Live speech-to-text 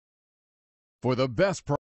For the best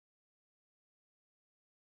price.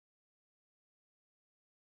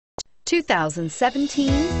 2017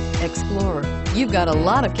 Explorer. You've got a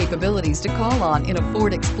lot of capabilities to call on in a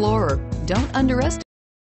Ford Explorer. Don't underestimate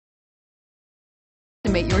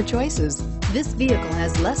your choices. This vehicle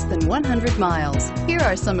has less than 100 miles. Here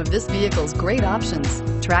are some of this vehicle's great options: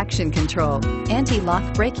 traction control,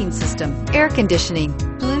 anti-lock braking system, air conditioning,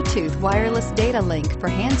 Bluetooth wireless data link for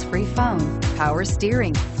hands-free phone, power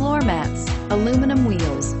steering, floor mats, aluminum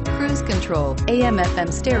wheels, cruise control,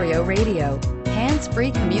 AM/FM stereo radio,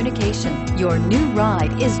 hands-free communication. Your new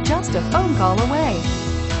ride is just a phone call away.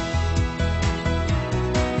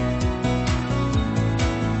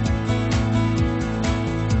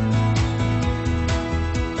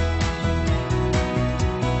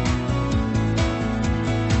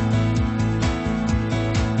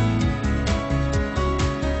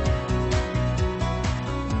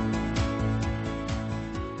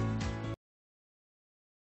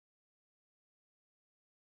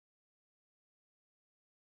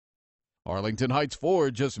 Arlington Heights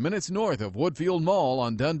Ford, just minutes north of Woodfield Mall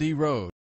on Dundee Road.